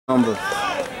Number.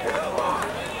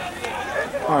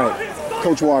 All right,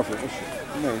 Coach Warford.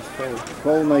 Nice, Cole.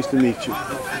 Cole, nice to meet you.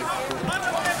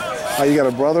 Oh, you got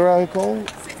a brother out here, Cole?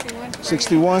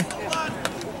 61. 61?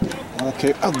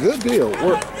 Okay. Oh, good deal.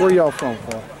 Where y'all from,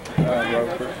 Cole?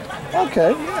 Rutherford.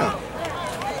 Okay, yeah.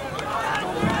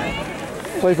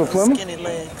 Play for Plymouth? Skinny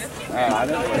legs.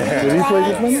 Did he play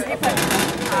for Plymouth?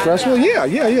 Cresswell?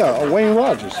 Yeah. Wayne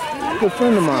Rogers. Good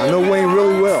friend of mine. I know Wayne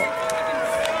really well.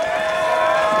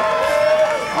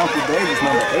 Uncle Davis,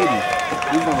 number 80.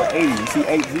 He's number 80. You see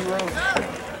 80?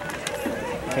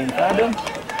 Can you find him?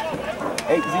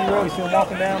 80. You see him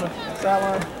walking down the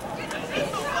sideline?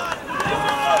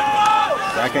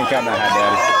 I can't count that high,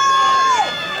 Daddy.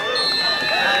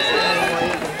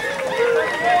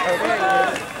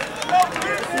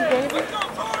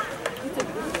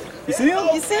 You see him?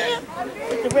 You see him?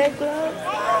 With the red gloves?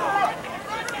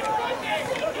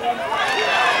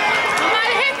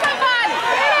 Somebody hit somebody!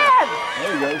 Hit him!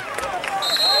 There you go.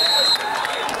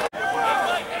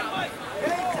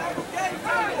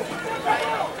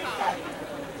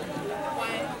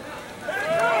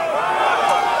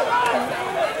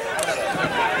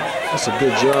 That's a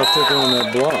good job taking on that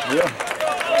block. Yeah.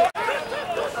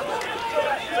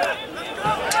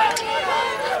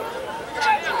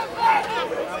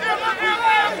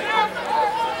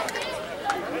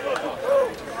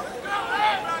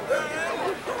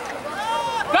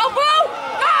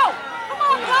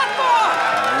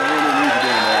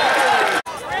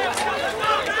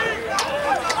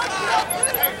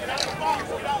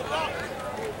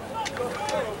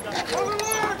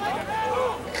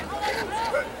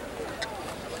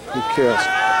 Who cares?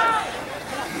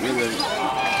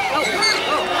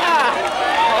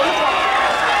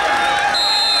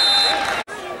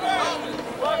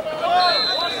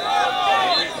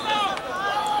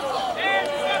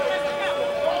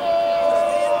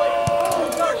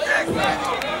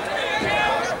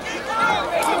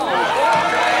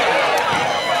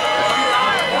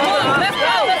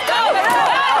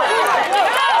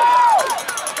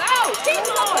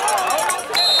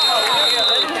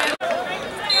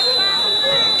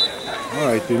 All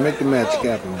right, dude, make the match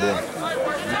happen, boy.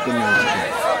 Make the match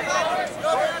happen.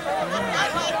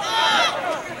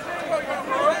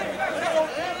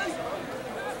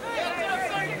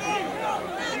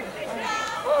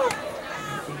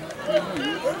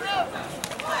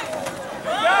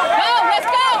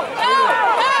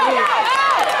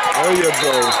 There you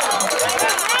go.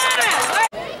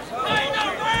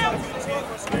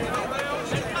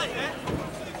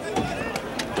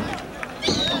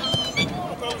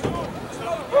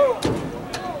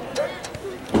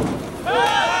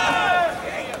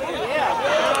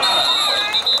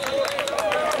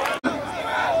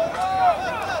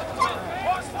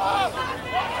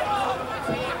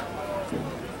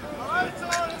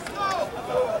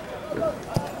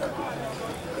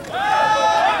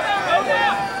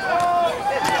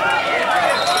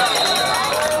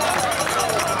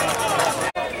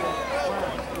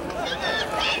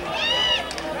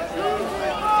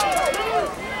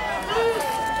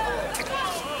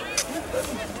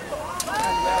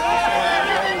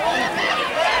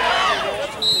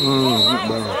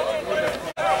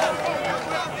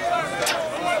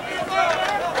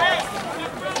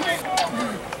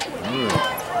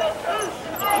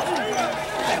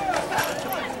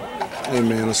 Hey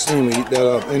man, I seen him eat that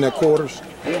up. Ain't that quarters?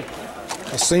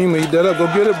 I seen him eat that up. Go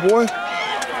get it, boy.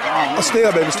 Oh, stay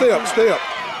up, baby. Stay up. Stay up.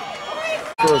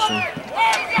 First one.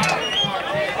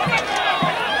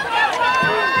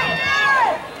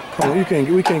 Come on,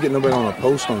 we can't get nobody on a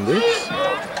post on this.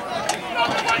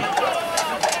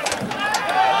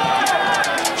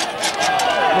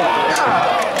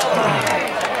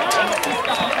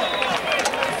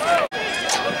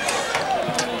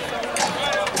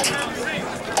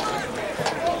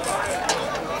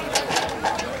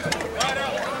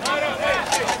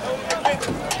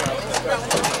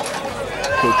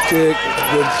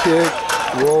 Good kick,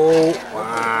 roll.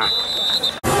 Wow.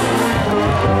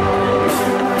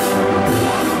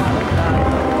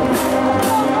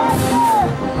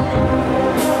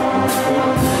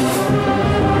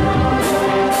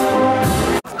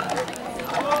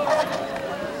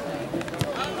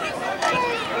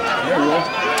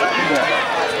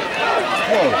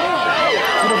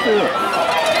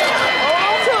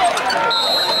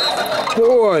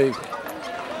 Boy.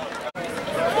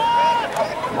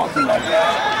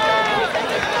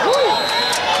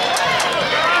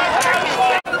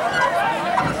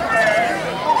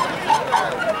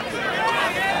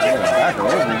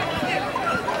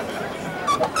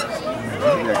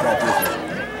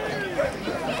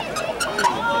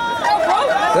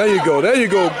 There you you go. There you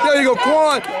go. There you go,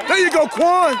 Quan. There you go,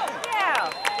 Quan.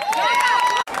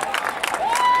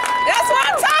 That's what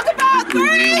I'm talking about,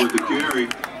 3. With the carry.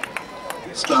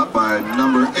 Stopped by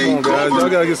number 8. Come on, guys. Y'all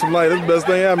gotta get some light. That's the best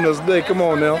thing happening this day. Come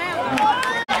on now.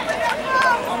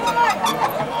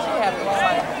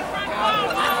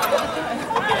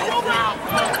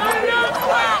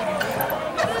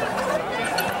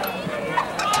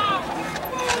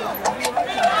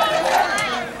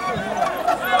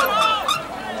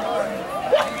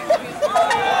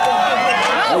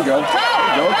 There we go.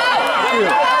 There we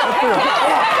go.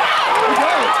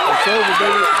 It's over,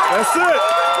 baby. That's it.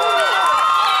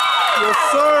 Yes,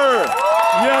 sir.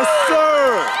 Yes, sir.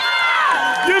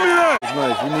 Give me that. That's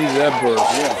nice. We needed that burst.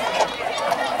 Yeah.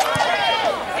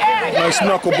 Nice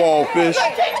knuckleball fish.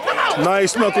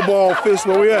 Nice knuckleball fish.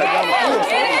 Where we at?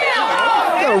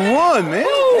 You gotta run, man.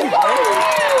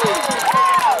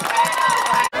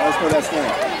 Let's go that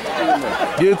slant.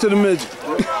 Get it to the midget.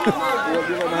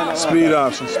 Speed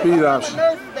option. Speed option.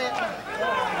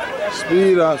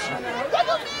 Speed option.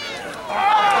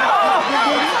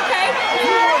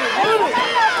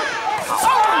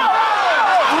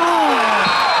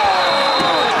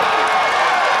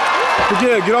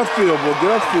 Yeah, get off field, boy.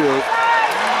 Get off field.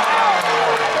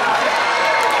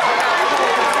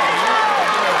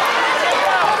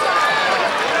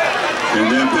 And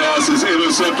that pass is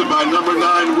intercepted by number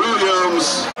 9, Williams.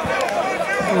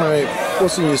 All right,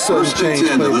 what's in your sudden First change and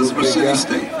 10, playbook, Elizabeth big City guy?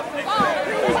 State.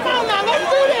 Come on now, let's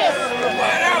do this.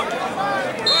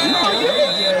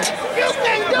 You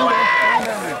can do it.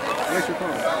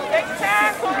 Take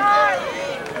time, Quan.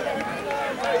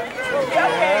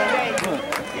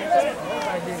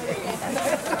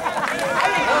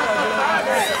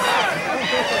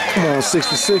 Come on,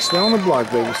 66. Stay on the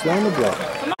block, baby. Stay on the block.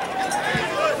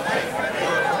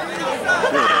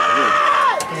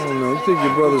 I don't know. You think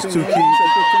your brother's too cute?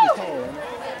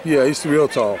 Yeah, he's real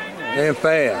tall and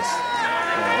fast.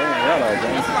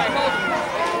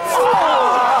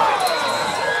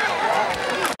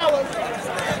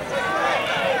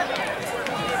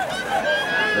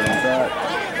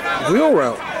 Wheel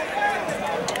route.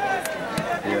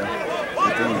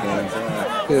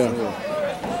 Yeah.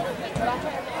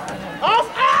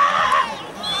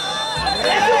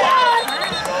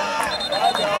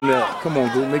 Yeah, come on,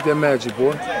 dude. Make that magic,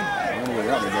 boy.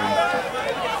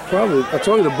 Probably. I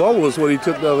told you the bubble is what he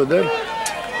took the other day.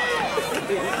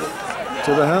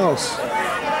 To the house.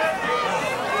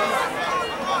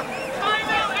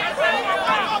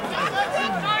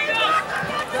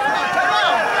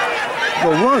 Go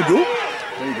run, dude.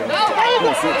 There you go.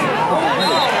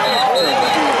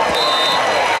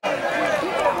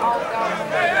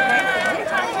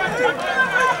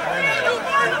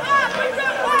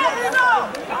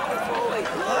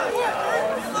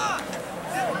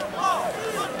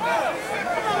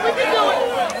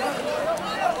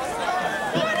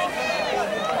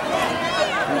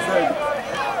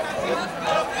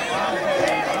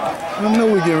 I know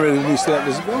we're getting ready to reset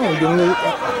this ball. I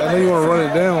know you want to run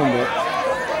it down, but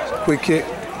quick kick.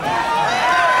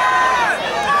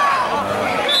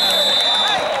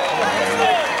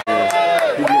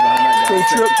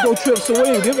 Go trips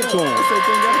away and give it to him.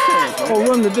 Oh,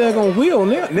 run the daggone wheel.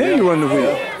 Now you run the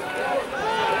wheel.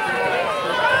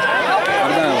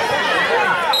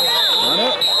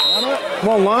 Come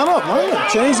on, line up.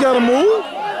 Chain's got to move.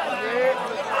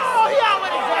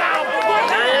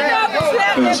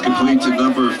 Pass complete to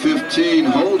number 15,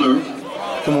 Holder.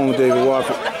 Come on, David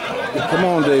Wofford. Come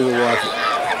on, David Wofford.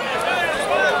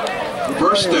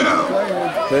 First down.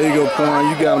 There you go, Quan.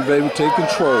 You got him, baby. Take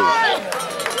control.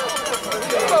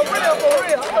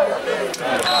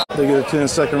 They get a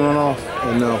 10-second runoff?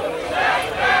 Or no?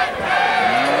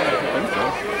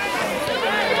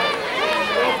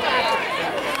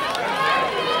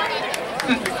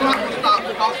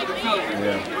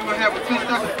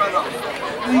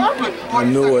 I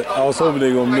knew it. I was hoping they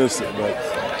were going to miss it, but.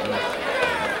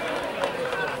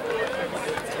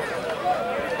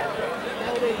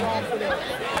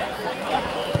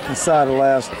 Inside the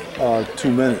last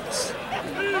 2 minutes.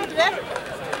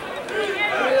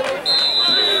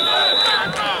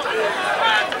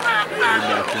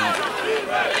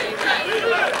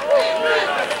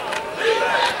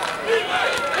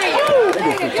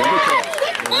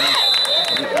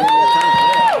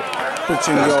 Pitch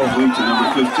and go. Complete to number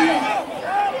 15.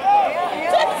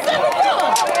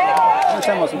 How much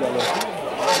time must we got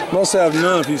left? Must have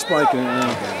none if he's spiking it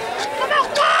now.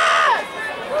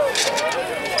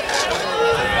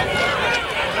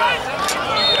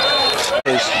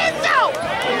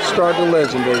 Start the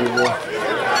legend, baby boy.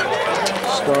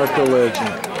 Start the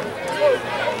legend.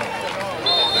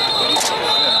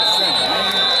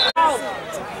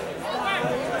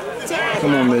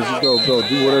 Come on, Midge. Go.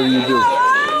 Do whatever you do.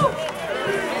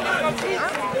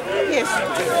 Yes.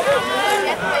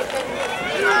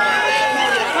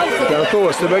 Gotta throw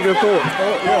it. Stay back and throw it.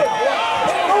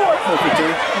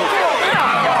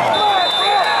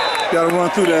 Gotta run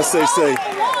through that, say.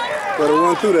 Gotta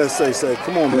run through that, say.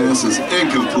 Come on, man. This is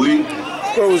incomplete.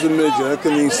 Where was the midget? I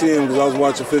couldn't even see him because I was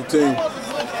watching 15.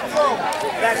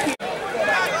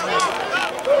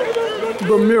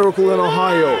 The Miracle in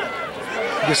Ohio.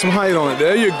 Get some height on it.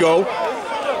 There you go.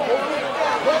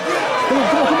 Come on.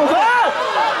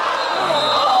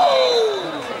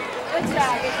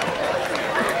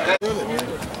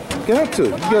 Got to. You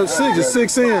got 6. It's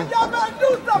 6 in. Y'all better do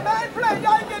something. I ain't playing.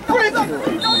 Y'all ain't getting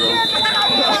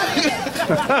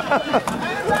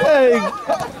Hey,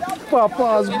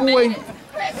 Papa's boy.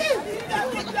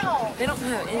 They don't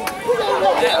have any.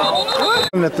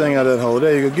 Run that thing out of that hole.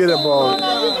 There you go. Get that ball.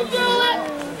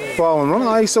 Following. Run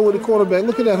ISO with the quarterback.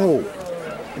 Look at that hole.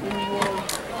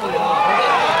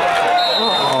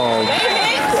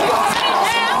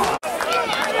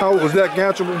 How was that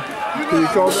catchable? Did you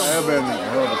call that? I've been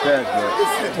held the catch,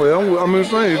 but Well, I'm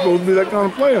just saying, he's supposed to be that kind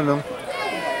of player now.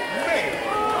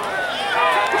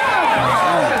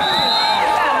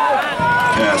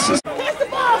 Passes. Catch the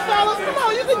ball, fellas. Come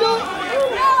on, you can do it.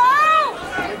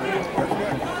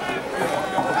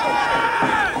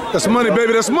 That's money,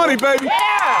 baby. That's money, baby.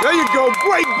 There you go.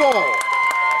 Great ball.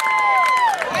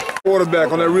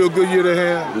 Quarterback on that real good year they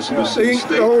had. The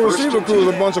whole receiver crew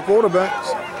is a bunch of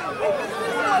quarterbacks.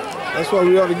 That's why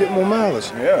we ought to get more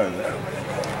mileage. yeah.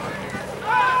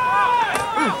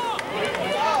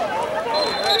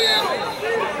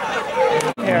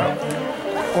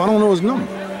 Oh, I don't know his number.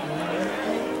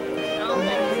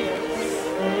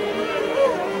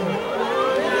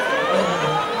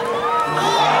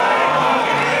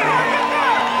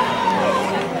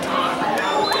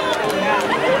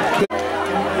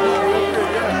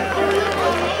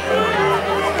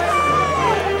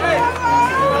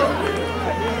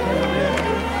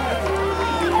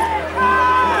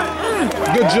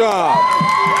 Good job.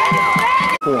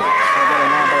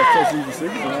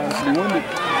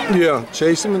 Yeah,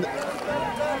 chase him. Do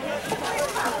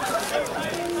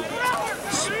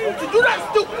that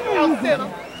stupid out center.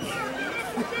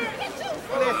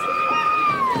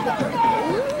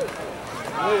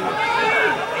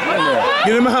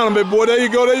 Get him behind him, big boy. There you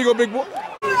go, big boy.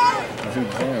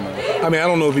 I mean, I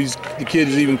don't know if the kid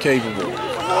is even capable. There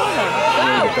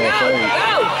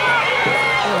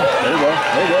you go.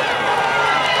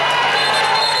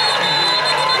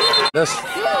 That's Come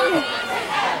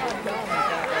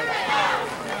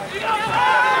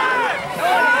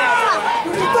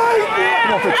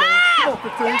on,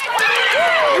 15.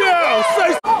 yeah,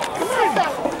 say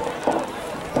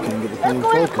can't get the thing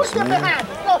focused, man.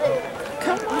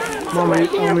 Mama,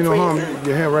 you know harm.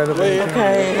 Your hand right up there.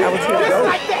 Okay, I was here to go.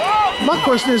 My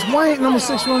question is, why ain't number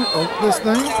 6 running this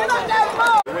thing?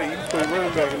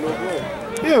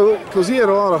 Yeah, because he had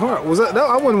a lot of heart. Was that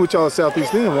I wasn't with y'all at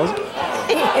Southeast End, was it?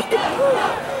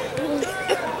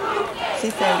 She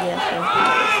said yes.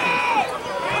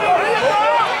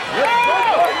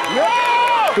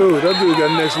 Dude, that dude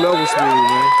got next level speed,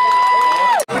 man.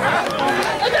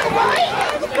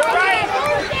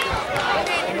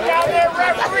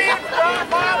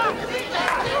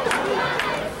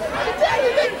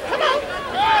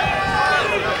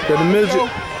 Got the midget.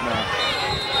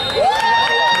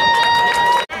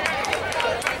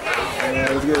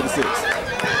 Let's get it to 6.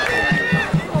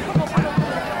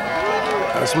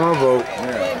 That's my vote.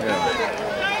 Yeah.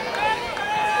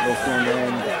 Let's go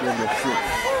down and give it a 6.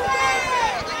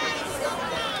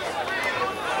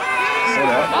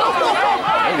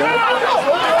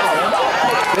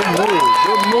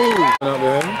 Good move. Out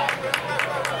there.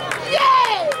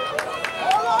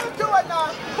 Hold on to it now.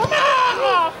 Come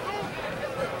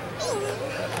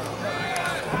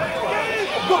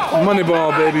on. Money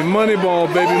ball, baby. Money.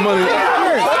 Man,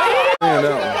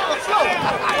 that one.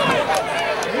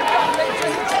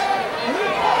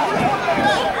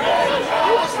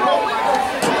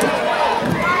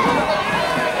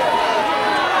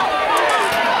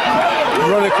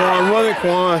 Run it,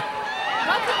 Quan.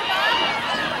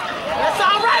 That's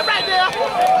all right there.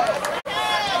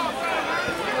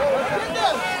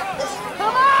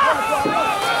 Come on.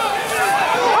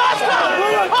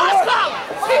 Horse collar.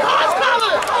 See horse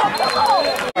collar.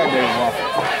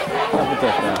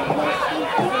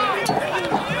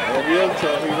 Every other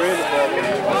time he ran the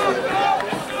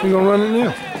ball. You gonna run it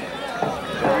now?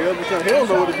 Every other time. He don't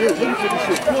know what to do. Look at this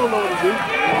shit. He don't know what to do.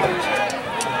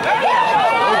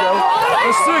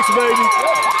 That's 6, baby.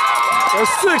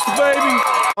 That's 6, baby.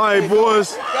 All right,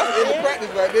 boys. That's in the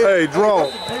practice right there. Hey, draw.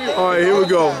 All right, here we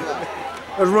go.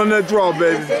 Let's run that draw,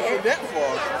 baby. That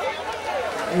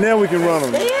far. Now we can run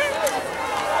them.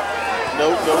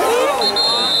 Nope.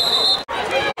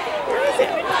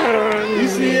 You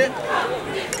see it?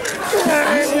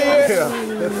 You see it? Yeah.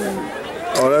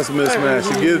 Oh, that's a mismatch.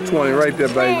 You get a 20 right there,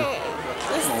 baby.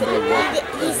 You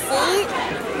see?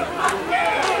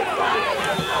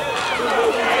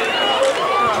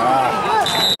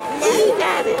 You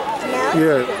got it. No?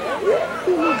 Yeah.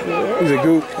 He's a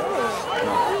goop.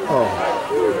 Oh.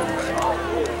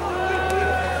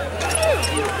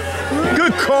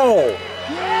 Good call.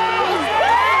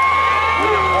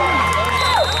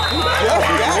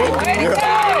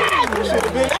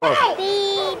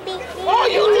 Oh,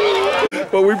 you did it!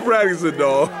 But we practice it,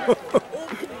 dog.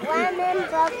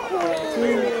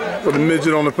 For the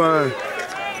midget on the pine.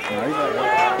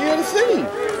 You in the scene.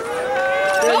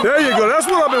 There you go. That's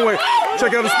what I've been waiting.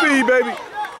 Check out the speed, baby.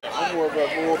 I'm more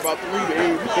about 3 to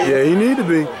 8. Yeah, he need to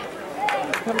be.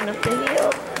 Coming up the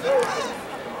hill.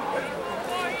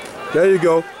 There you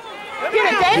go. Get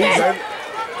it, David!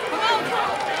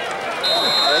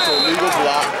 That's a legal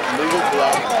block.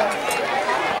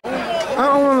 I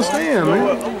don't understand, man.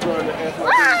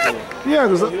 Yeah,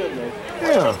 because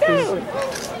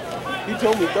He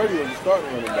told me 30 was the starting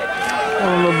running back. I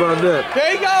don't know about that.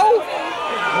 There you go.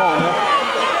 Come on, man.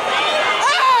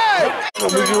 Can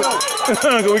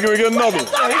we get another one?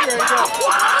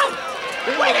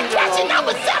 Way to catch it,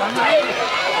 number 7!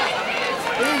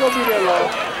 He ain't gonna be that long.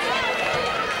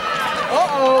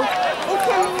 Uh-oh.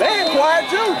 They ain't quiet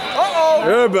too. Uh-oh.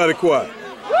 Everybody quiet.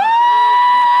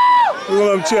 We're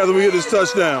gonna have a chance when we get this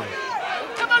touchdown.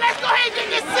 Come on, let's go ahead and get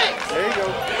this 6. There you go.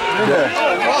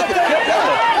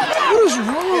 What is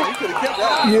wrong? He could have kept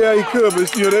that. Yeah, he could,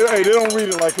 but you know, they don't read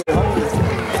it like that.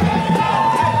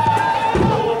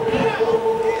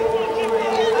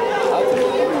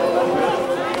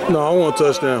 No, I want a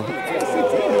touchdown.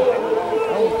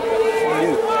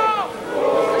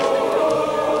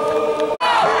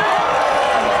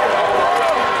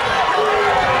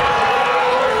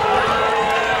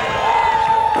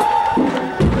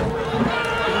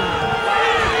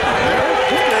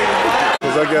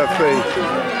 Because I got faith.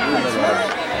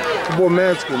 The boy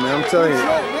magical, man, I'm telling you.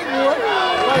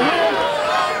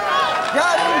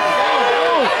 Got him.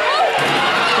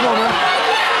 Come on, man.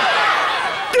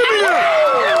 Give me that!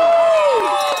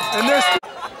 And this.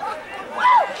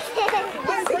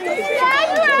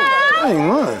 I ain't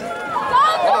lying.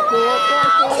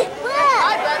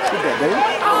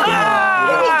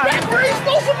 Back where he's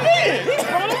supposed to be. He's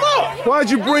throwing him up. Why'd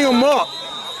you bring him up?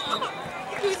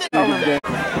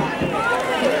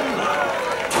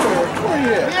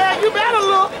 Yeah, you better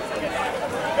look.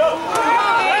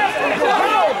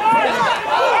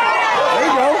 There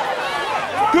you go.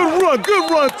 Good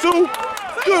run, too.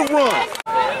 Good run.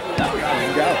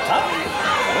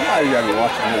 Somebody gotta be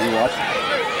watching.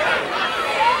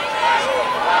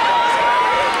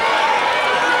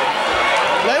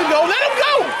 Let him go.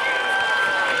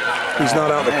 He's not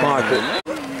out the pocket.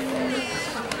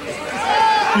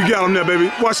 You got him there,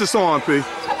 baby. Watch this on, P.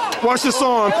 Watch this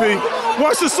on, P.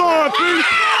 Watch this on, P.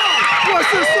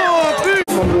 Watch this on, P.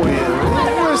 My boy in.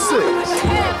 Where's 6?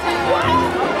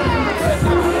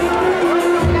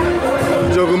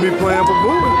 Joe gonna be playing for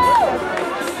Bowie.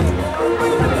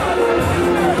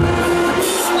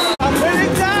 Plenty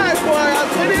of time, boy.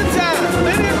 Plenty of time.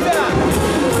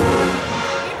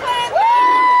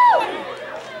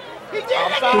 Good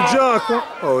job.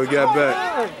 Oh, he got back.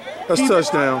 That's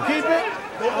touchdown. Keep it.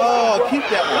 Oh, keep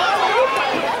that one.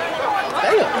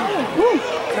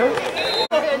 Damn.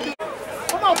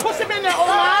 Come on, push him in there,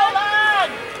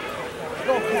 O-line.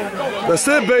 That's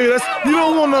it, baby. You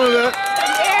don't want none of that.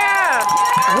 Yeah!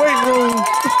 Weight room.